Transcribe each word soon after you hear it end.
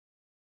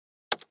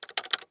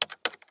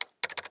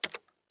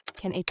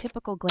Can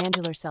atypical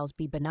glandular cells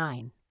be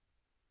benign?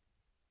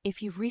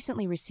 If you've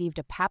recently received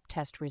a pap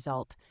test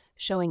result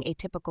showing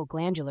atypical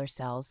glandular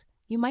cells,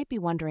 you might be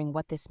wondering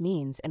what this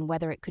means and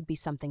whether it could be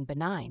something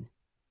benign.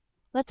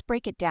 Let's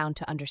break it down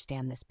to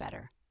understand this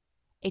better.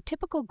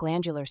 Atypical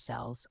glandular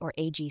cells, or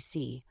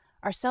AGC,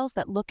 are cells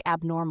that look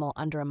abnormal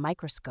under a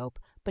microscope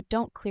but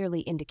don't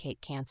clearly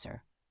indicate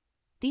cancer.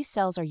 These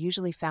cells are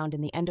usually found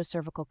in the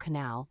endocervical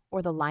canal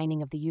or the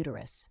lining of the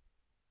uterus.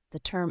 The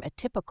term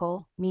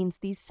atypical means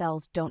these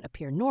cells don't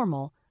appear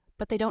normal,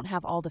 but they don't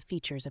have all the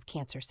features of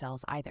cancer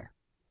cells either.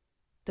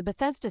 The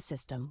Bethesda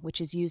system, which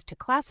is used to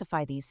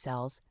classify these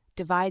cells,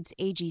 divides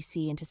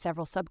AGC into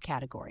several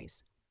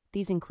subcategories.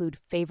 These include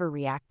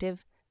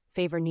favor-reactive,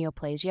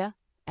 favor-neoplasia,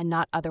 and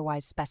not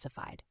otherwise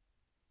specified.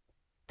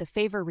 The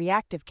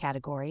favor-reactive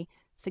category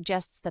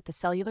suggests that the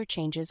cellular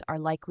changes are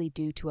likely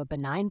due to a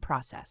benign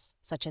process,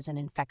 such as an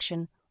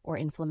infection or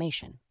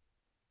inflammation.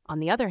 On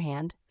the other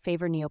hand,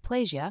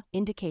 favor-neoplasia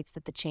indicates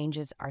that the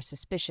changes are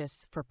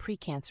suspicious for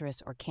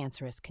precancerous or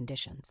cancerous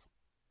conditions.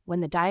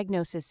 When the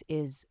diagnosis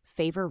is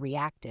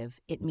favor-reactive,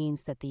 it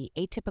means that the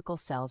atypical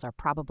cells are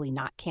probably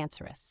not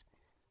cancerous.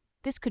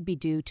 This could be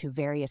due to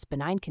various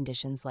benign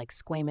conditions like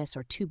squamous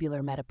or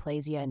tubular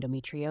metaplasia,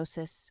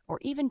 endometriosis, or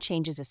even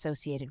changes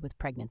associated with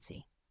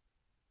pregnancy.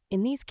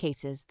 In these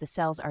cases, the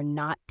cells are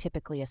not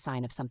typically a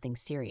sign of something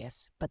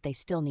serious, but they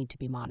still need to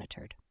be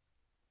monitored.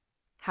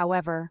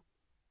 However,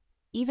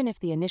 even if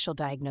the initial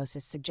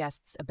diagnosis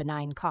suggests a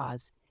benign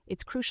cause,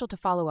 it's crucial to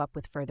follow up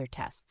with further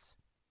tests.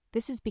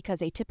 This is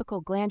because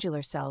atypical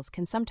glandular cells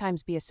can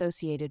sometimes be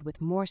associated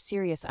with more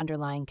serious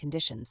underlying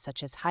conditions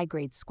such as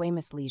high-grade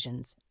squamous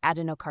lesions,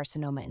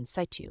 adenocarcinoma in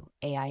situ,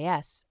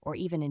 AIS, or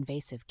even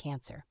invasive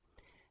cancer.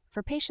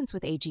 For patients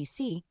with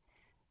AGC,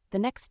 the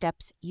next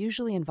steps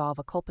usually involve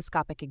a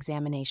colposcopic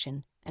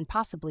examination and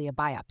possibly a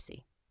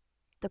biopsy.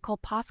 The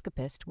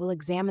colposcopist will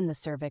examine the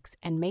cervix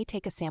and may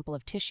take a sample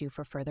of tissue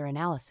for further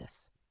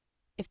analysis.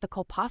 If the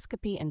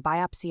colposcopy and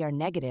biopsy are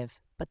negative,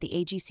 but the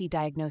AGC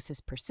diagnosis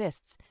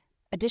persists,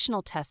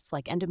 additional tests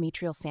like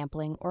endometrial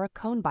sampling or a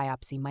cone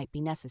biopsy might be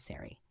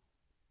necessary.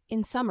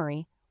 In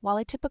summary, while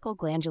atypical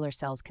glandular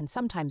cells can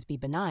sometimes be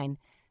benign,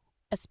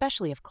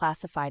 especially if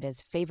classified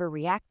as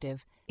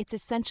favor-reactive, it's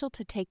essential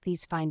to take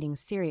these findings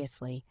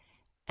seriously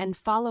and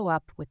follow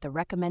up with the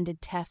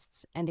recommended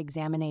tests and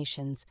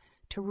examinations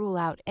to rule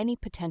out any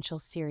potential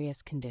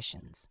serious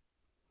conditions.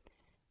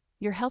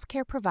 Your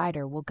healthcare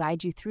provider will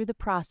guide you through the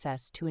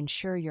process to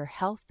ensure your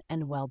health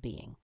and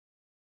well-being.